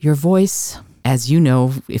Your voice, as you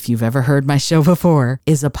know, if you've ever heard my show before,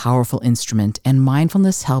 is a powerful instrument, and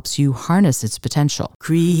mindfulness helps you harness its potential.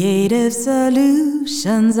 Creative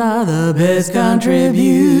solutions are the best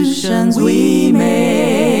contributions we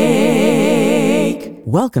make.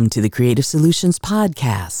 Welcome to the Creative Solutions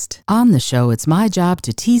Podcast. On the show, it's my job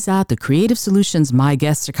to tease out the creative solutions my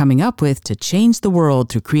guests are coming up with to change the world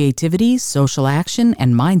through creativity, social action,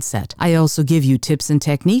 and mindset. I also give you tips and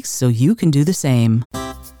techniques so you can do the same.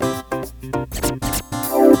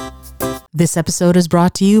 This episode is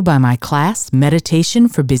brought to you by my class, Meditation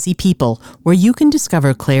for Busy People, where you can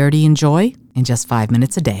discover clarity and joy in just 5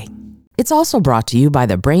 minutes a day. It's also brought to you by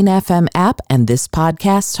the Brain FM app and this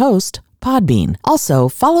podcast's host, Podbean. Also,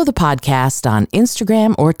 follow the podcast on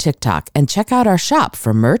Instagram or TikTok and check out our shop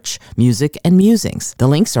for merch, music, and musings. The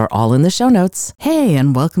links are all in the show notes. Hey,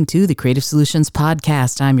 and welcome to the Creative Solutions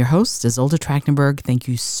Podcast. I'm your host, Isolde Trachtenberg. Thank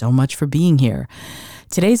you so much for being here.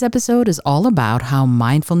 Today's episode is all about how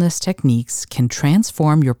mindfulness techniques can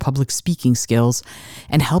transform your public speaking skills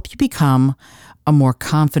and help you become a more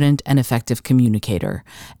confident and effective communicator.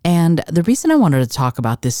 And the reason I wanted to talk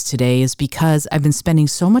about this today is because I've been spending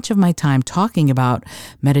so much of my time talking about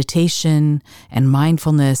meditation and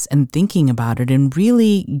mindfulness and thinking about it and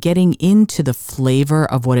really getting into the flavor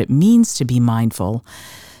of what it means to be mindful,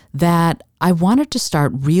 that I wanted to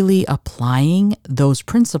start really applying those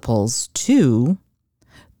principles to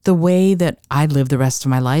the way that I live the rest of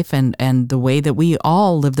my life and the way that we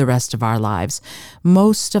all live the rest of our lives.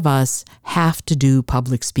 Most of us have to do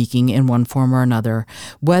public speaking in one form or another,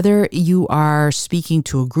 whether you are speaking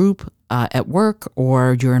to a group at work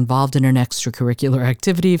or you're involved in an extracurricular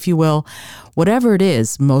activity, if you will. Whatever it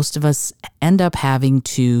is, most of us end up having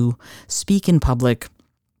to speak in public.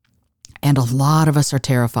 And a lot of us are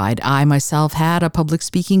terrified. I myself had a public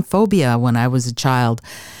speaking phobia when I was a child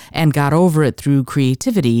and got over it through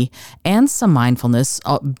creativity and some mindfulness.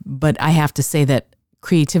 But I have to say that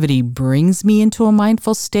creativity brings me into a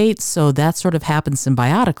mindful state, so that sort of happens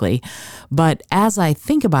symbiotically. But as I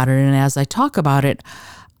think about it and as I talk about it,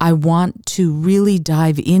 I want to really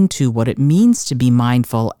dive into what it means to be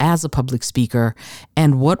mindful as a public speaker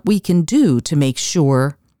and what we can do to make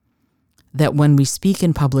sure that when we speak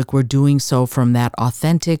in public, we're doing so from that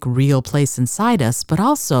authentic, real place inside us, but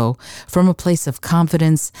also from a place of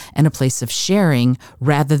confidence and a place of sharing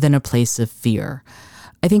rather than a place of fear.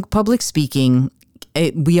 I think public speaking,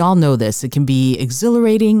 we all know this, it can be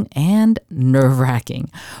exhilarating and nerve-wracking.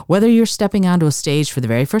 Whether you're stepping onto a stage for the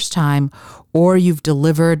very first time or you've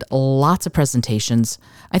delivered lots of presentations,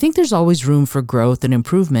 I think there's always room for growth and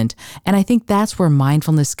improvement, and I think that's where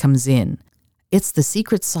mindfulness comes in. It's the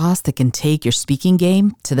secret sauce that can take your speaking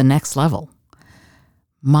game to the next level.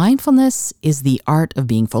 Mindfulness is the art of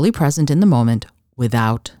being fully present in the moment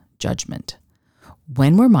without judgment.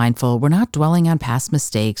 When we're mindful, we're not dwelling on past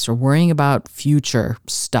mistakes or worrying about future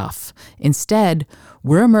stuff. Instead,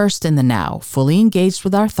 we're immersed in the now, fully engaged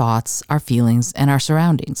with our thoughts, our feelings, and our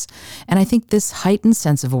surroundings. And I think this heightened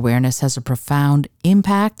sense of awareness has a profound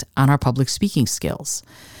impact on our public speaking skills.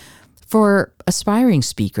 For aspiring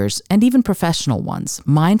speakers and even professional ones,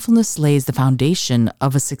 mindfulness lays the foundation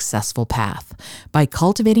of a successful path. By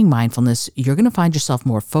cultivating mindfulness, you're going to find yourself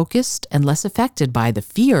more focused and less affected by the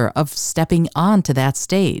fear of stepping onto that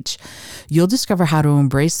stage. You'll discover how to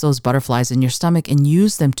embrace those butterflies in your stomach and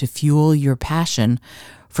use them to fuel your passion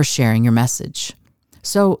for sharing your message.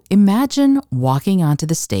 So imagine walking onto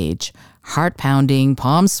the stage, heart pounding,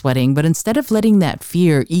 palms sweating, but instead of letting that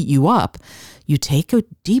fear eat you up, you take a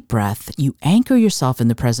deep breath, you anchor yourself in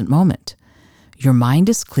the present moment. Your mind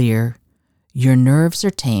is clear, your nerves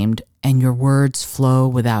are tamed, and your words flow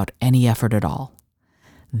without any effort at all.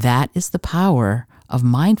 That is the power of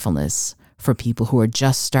mindfulness for people who are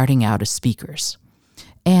just starting out as speakers.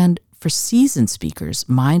 And for seasoned speakers,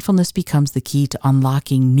 mindfulness becomes the key to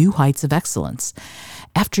unlocking new heights of excellence.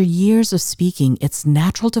 After years of speaking, it's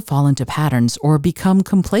natural to fall into patterns or become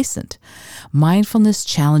complacent. Mindfulness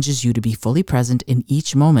challenges you to be fully present in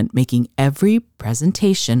each moment, making every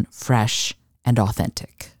presentation fresh and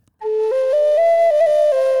authentic.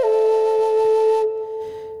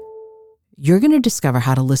 You're going to discover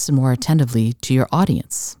how to listen more attentively to your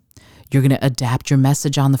audience. You're going to adapt your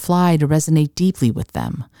message on the fly to resonate deeply with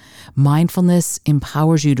them. Mindfulness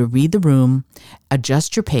empowers you to read the room,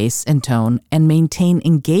 adjust your pace and tone, and maintain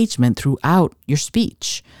engagement throughout your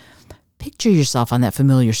speech. Picture yourself on that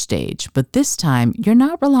familiar stage, but this time you're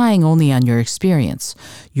not relying only on your experience.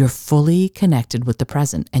 You're fully connected with the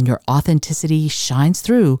present, and your authenticity shines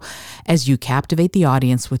through as you captivate the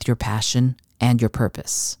audience with your passion and your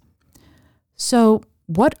purpose. So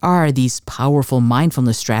what are these powerful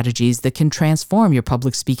mindfulness strategies that can transform your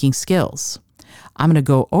public speaking skills? I'm going to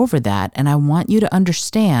go over that, and I want you to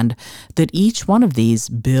understand that each one of these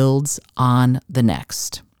builds on the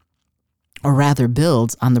next, or rather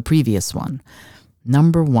builds on the previous one.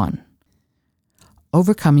 Number 1,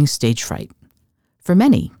 overcoming stage fright. For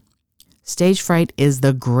many, stage fright is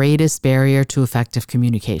the greatest barrier to effective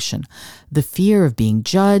communication. The fear of being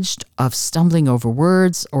judged, of stumbling over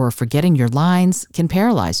words, or forgetting your lines can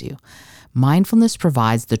paralyze you. Mindfulness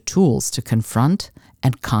provides the tools to confront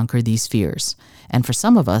and conquer these fears. And for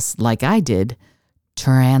some of us, like I did,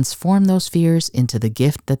 transform those fears into the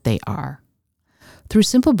gift that they are. Through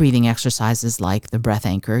simple breathing exercises like the breath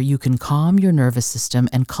anchor, you can calm your nervous system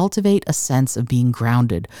and cultivate a sense of being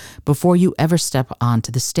grounded before you ever step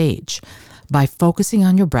onto the stage. By focusing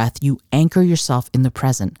on your breath, you anchor yourself in the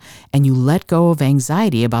present and you let go of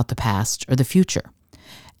anxiety about the past or the future.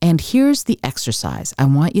 And here's the exercise. I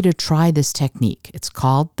want you to try this technique. It's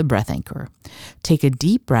called the breath anchor. Take a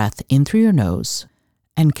deep breath in through your nose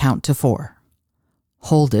and count to 4.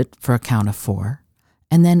 Hold it for a count of 4,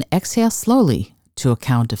 and then exhale slowly to a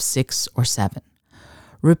count of 6 or 7.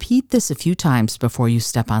 Repeat this a few times before you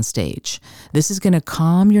step on stage. This is going to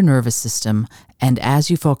calm your nervous system, and as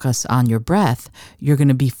you focus on your breath, you're going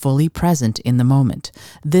to be fully present in the moment.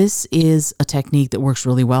 This is a technique that works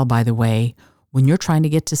really well, by the way, when you're trying to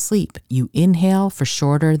get to sleep. You inhale for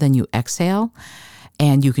shorter than you exhale,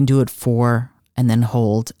 and you can do it 4 and then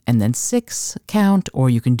hold, and then 6 count, or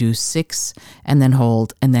you can do 6 and then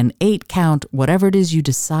hold, and then 8 count, whatever it is you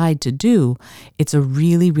decide to do. It's a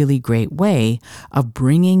really, really great way of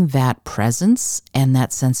bringing that presence and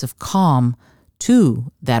that sense of calm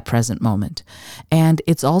to that present moment. And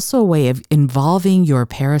it's also a way of involving your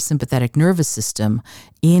parasympathetic nervous system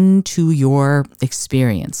into your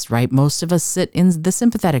experience, right? Most of us sit in the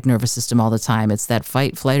sympathetic nervous system all the time. It's that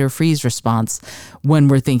fight, flight, or freeze response when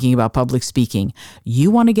we're thinking about public speaking. You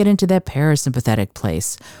want to get into that parasympathetic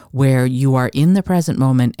place where you are in the present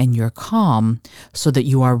moment and you're calm so that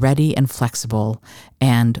you are ready and flexible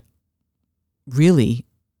and really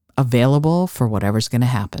available for whatever's going to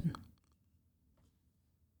happen.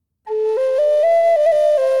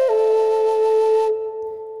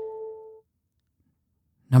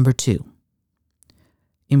 Number 2,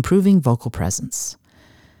 improving vocal presence.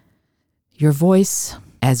 Your voice,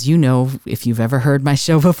 as you know, if you've ever heard my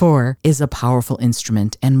show before, is a powerful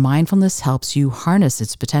instrument, and mindfulness helps you harness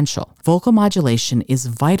its potential. Vocal modulation is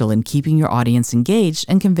vital in keeping your audience engaged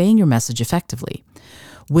and conveying your message effectively.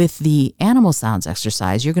 With the animal sounds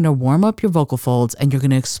exercise, you're going to warm up your vocal folds and you're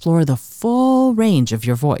going to explore the full range of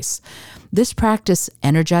your voice. This practice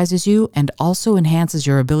energizes you and also enhances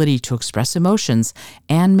your ability to express emotions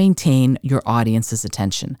and maintain your audience's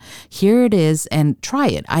attention. Here it is, and try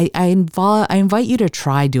it. I invite you to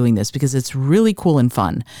try doing this because it's really cool and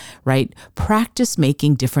fun, right? Practice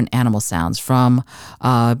making different animal sounds, from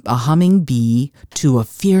a humming bee to a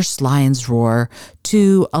fierce lion's roar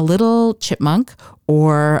to a little chipmunk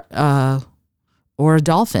or a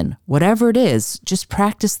dolphin. Whatever it is, just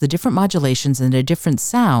practice the different modulations and the different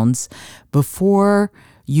sounds before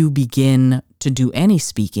you begin to do any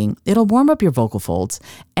speaking. It'll warm up your vocal folds,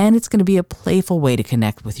 and it's going to be a playful way to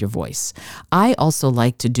connect with your voice. I also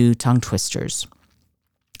like to do tongue twisters,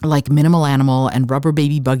 like Minimal Animal and Rubber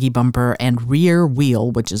Baby Buggy Bumper and Rear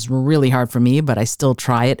Wheel, which is really hard for me, but I still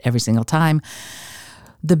try it every single time.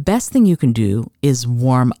 The best thing you can do is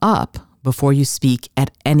warm up before you speak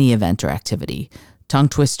at any event or activity. Tongue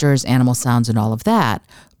twisters, animal sounds, and all of that.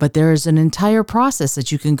 But there's an entire process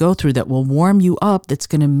that you can go through that will warm you up, that's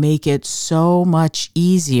going to make it so much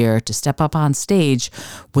easier to step up on stage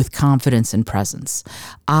with confidence and presence.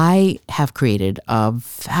 I have created a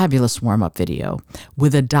fabulous warm-up video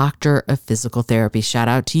with a doctor of physical therapy. Shout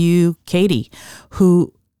out to you, Katie,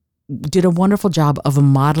 who did a wonderful job of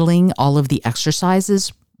modeling all of the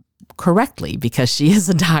exercises correctly, because she is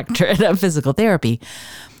a doctorate of physical therapy.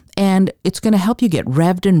 And it's going to help you get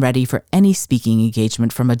revved and ready for any speaking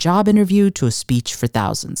engagement, from a job interview to a speech for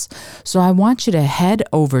thousands. So I want you to head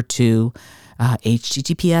over to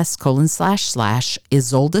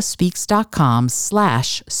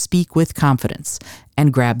https://isoldaspeaks.com/speakwithconfidence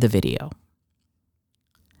and grab the video.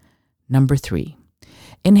 Number 3,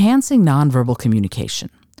 enhancing nonverbal communication.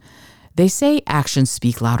 They say actions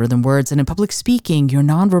speak louder than words, and in public speaking, your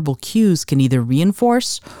nonverbal cues can either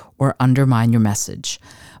reinforce or undermine your message.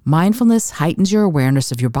 Mindfulness heightens your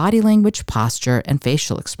awareness of your body language, posture, and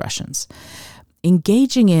facial expressions.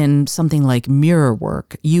 engaging in something like mirror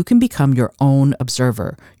work, you can become your own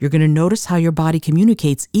observer. You're going to notice how your body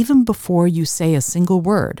communicates even before you say a single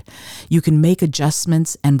word. You can make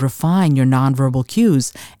adjustments and refine your nonverbal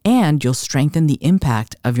cues, and you'll strengthen the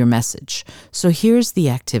impact of your message. So here's the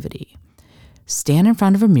activity. Stand in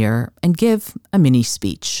front of a mirror and give a mini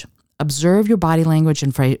speech. Observe your body language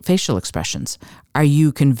and facial expressions. Are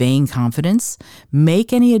you conveying confidence?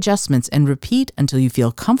 Make any adjustments and repeat until you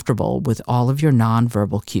feel comfortable with all of your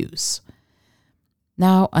nonverbal cues.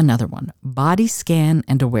 Now, another one, body scan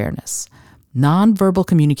and awareness. Nonverbal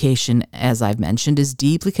communication, as I've mentioned, is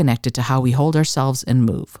deeply connected to how we hold ourselves and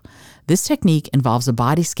move. This technique involves a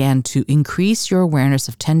body scan to increase your awareness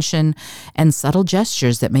of tension and subtle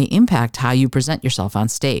gestures that may impact how you present yourself on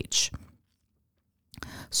stage.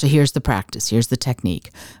 So here's the practice, here's the technique.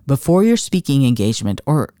 Before your speaking engagement,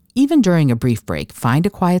 or even during a brief break, find a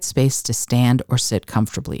quiet space to stand or sit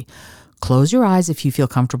comfortably. Close your eyes if you feel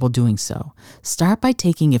comfortable doing so. Start by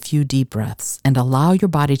taking a few deep breaths and allow your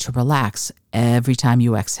body to relax every time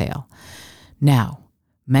you exhale. Now,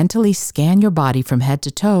 mentally scan your body from head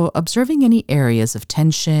to toe, observing any areas of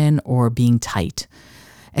tension or being tight.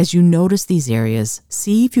 As you notice these areas,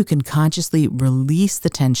 see if you can consciously release the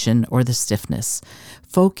tension or the stiffness.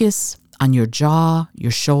 Focus on your jaw,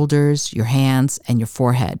 your shoulders, your hands, and your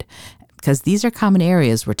forehead, because these are common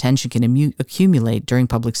areas where tension can accumulate during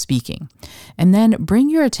public speaking. And then bring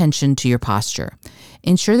your attention to your posture.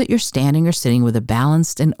 Ensure that you're standing or sitting with a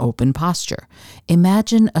balanced and open posture.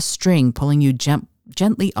 Imagine a string pulling you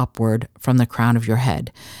gently upward from the crown of your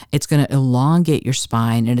head. It's going to elongate your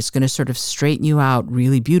spine and it's going to sort of straighten you out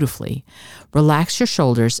really beautifully. Relax your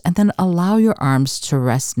shoulders and then allow your arms to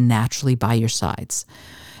rest naturally by your sides.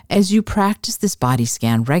 As you practice this body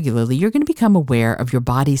scan regularly, you're going to become aware of your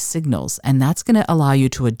body's signals, and that's going to allow you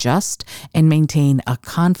to adjust and maintain a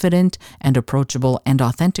confident and approachable and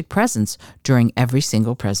authentic presence during every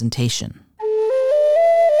single presentation.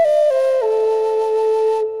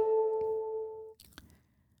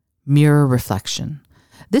 Mirror reflection.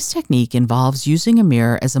 This technique involves using a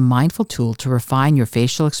mirror as a mindful tool to refine your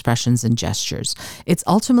facial expressions and gestures. It's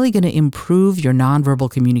ultimately going to improve your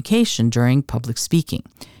nonverbal communication during public speaking.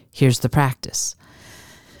 Here's the practice.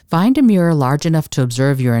 Find a mirror large enough to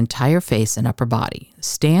observe your entire face and upper body.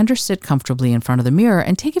 Stand or sit comfortably in front of the mirror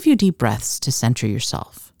and take a few deep breaths to center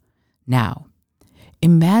yourself. Now,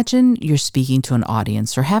 imagine you're speaking to an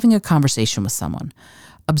audience or having a conversation with someone.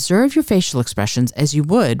 Observe your facial expressions as you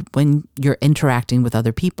would when you're interacting with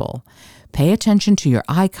other people. Pay attention to your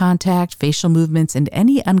eye contact, facial movements, and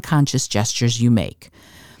any unconscious gestures you make.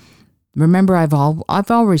 Remember, I've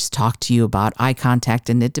always talked to you about eye contact,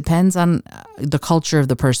 and it depends on the culture of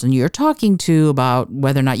the person you're talking to about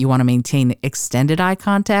whether or not you want to maintain extended eye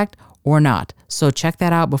contact or not. So check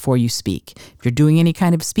that out before you speak. If you're doing any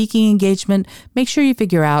kind of speaking engagement, make sure you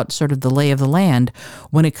figure out sort of the lay of the land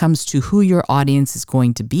when it comes to who your audience is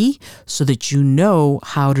going to be, so that you know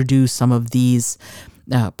how to do some of these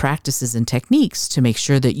practices and techniques to make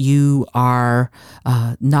sure that you are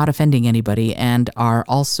not offending anybody and are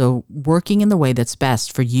also working in the way that's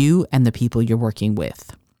best for you and the people you're working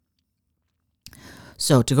with.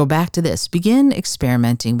 So to go back to this, begin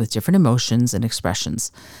experimenting with different emotions and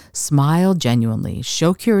expressions. Smile genuinely,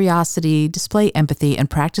 show curiosity, display empathy, and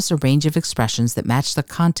practice a range of expressions that match the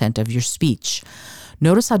content of your speech.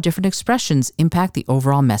 Notice how different expressions impact the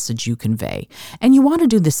overall message you convey. And you want to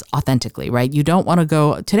do this authentically, right? You don't want to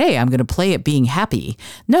go, today I'm going to play at being happy.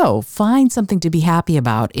 No, find something to be happy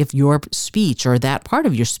about if your speech or that part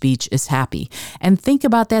of your speech is happy. And think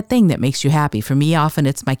about that thing that makes you happy. For me, often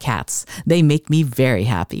it's my cats. They make me very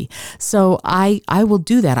happy. So I will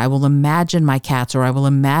do that. I will imagine my cats, or I will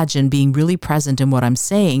imagine being really present in what I'm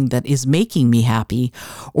saying that is making me happy,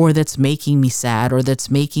 or that's making me sad, or that's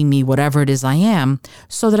making me whatever it is I am,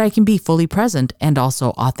 so that I can be fully present and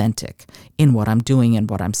also authentic in what I'm doing and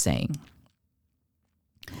what I'm saying.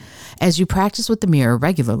 As you practice with the mirror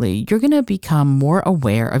regularly, you're going to become more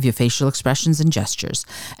aware of your facial expressions and gestures,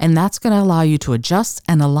 and that's going to allow you to adjust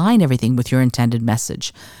and align everything with your intended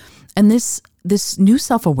message. And this new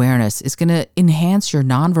self-awareness is going to enhance your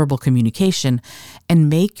nonverbal communication and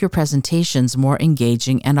make your presentations more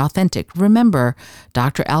engaging and authentic. Remember,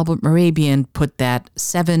 Dr. Albert Mehrabian put that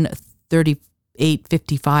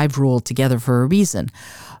 7-38-55 rule together for a reason.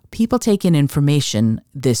 People take in information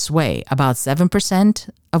this way. About 7%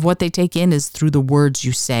 of what they take in is through the words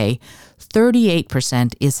you say.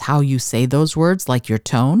 38% is how you say those words, like your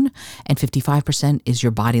tone, and 55% is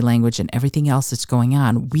your body language and everything else that's going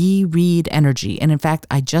on. We read energy. And in fact,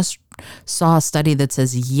 I just saw a study that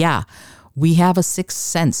says, We have a sixth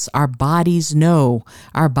sense. Our bodies know.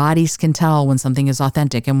 Our bodies can tell when something is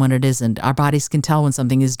authentic and when it isn't. Our bodies can tell when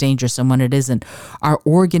something is dangerous and when it isn't. Our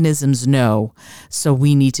organisms know. So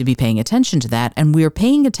we need to be paying attention to that. And we're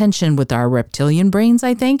paying attention with our reptilian brains,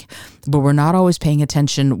 I think, but we're not always paying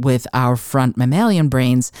attention with our front mammalian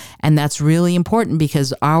brains. And that's really important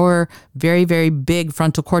because our very, very big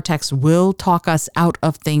frontal cortex will talk us out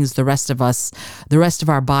of things the rest of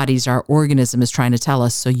our bodies, our organism is trying to tell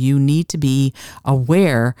us. So you need to be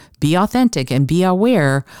aware, be authentic, and be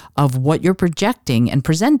aware of what you're projecting and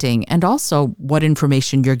presenting, and also what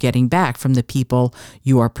information you're getting back from the people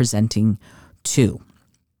you are presenting to.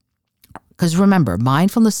 Because remember,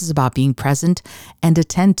 mindfulness is about being present and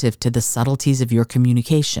attentive to the subtleties of your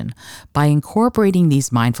communication. By incorporating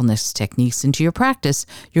these mindfulness techniques into your practice,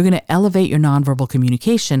 you're going to elevate your nonverbal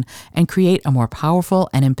communication and create a more powerful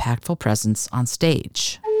and impactful presence on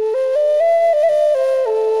stage.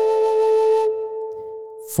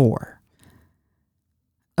 4.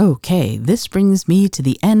 Okay, this brings me to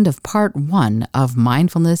the end of part 1 of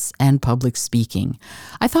mindfulness and public speaking.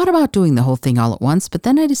 I thought about doing the whole thing all at once, but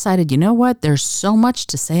then I decided, you know what? There's so much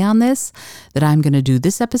to say on this that I'm going to do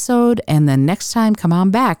this episode, and then next time come on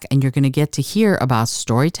back and you're going to get to hear about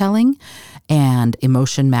storytelling and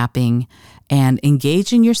emotion mapping and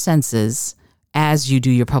engaging your senses as you do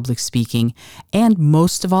your public speaking, and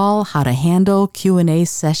most of all, how to handle Q&A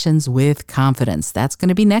sessions with confidence. That's going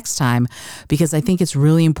to be next time, because I think it's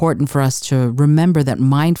really important for us to remember that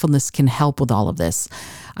mindfulness can help with all of this.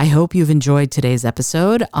 I hope you've enjoyed today's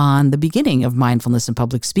episode on the beginning of mindfulness and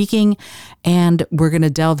public speaking, and we're going to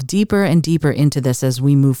delve deeper and deeper into this as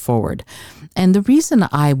we move forward. And the reason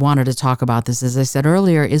I wanted to talk about this, as I said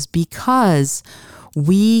earlier, is because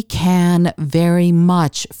we can very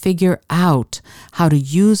much figure out how to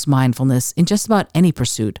use mindfulness in just about any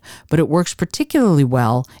pursuit, but it works particularly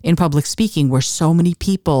well in public speaking where so many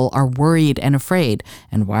people are worried and afraid.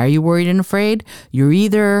 And why are you worried and afraid? You're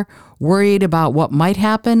either worried about what might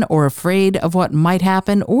happen or afraid of what might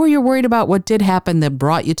happen, or you're worried about what did happen that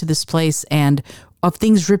brought you to this place and of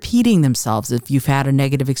things repeating themselves. If you've had a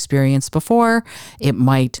negative experience before, it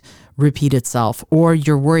might repeat itself, or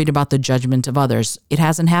you're worried about the judgment of others. It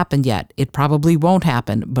hasn't happened yet. It probably won't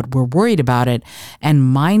happen, but we're worried about it. And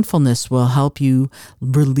mindfulness will help you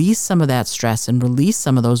release some of that stress and release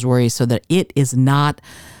some of those worries so that it is not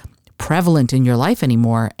prevalent in your life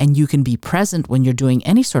anymore, and you can be present when you're doing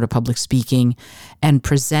any sort of public speaking and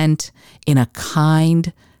present in a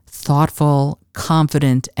kind, thoughtful,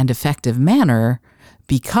 confident, and effective manner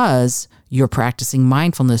because you're practicing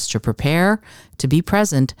mindfulness to prepare, to be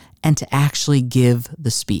present, and to actually give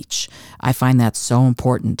the speech. I find that so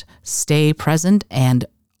important. Stay present and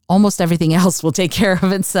almost everything else will take care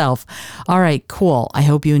of itself. All right, cool. I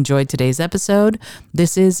hope you enjoyed today's episode.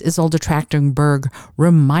 This is Isolde Trachtenberg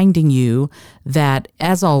reminding you that,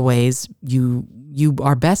 as always, you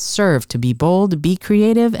are best served to be bold, be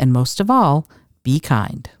creative, and most of all, be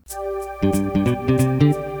kind.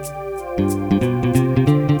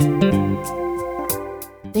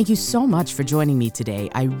 Thank you so much for joining me today.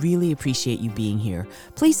 I really appreciate you being here.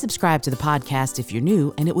 Please subscribe to the podcast if you're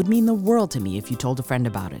new, and it would mean the world to me if you told a friend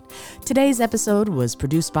about it. Today's episode was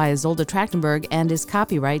produced by Isolde Trachtenberg and is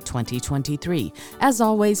copyright 2023. As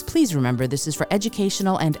always, please remember this is for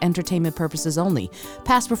educational and entertainment purposes only.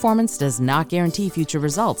 Past performance does not guarantee future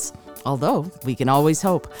results, although we can always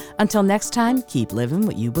hope. Until next time, keep living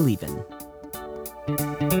what you believe in.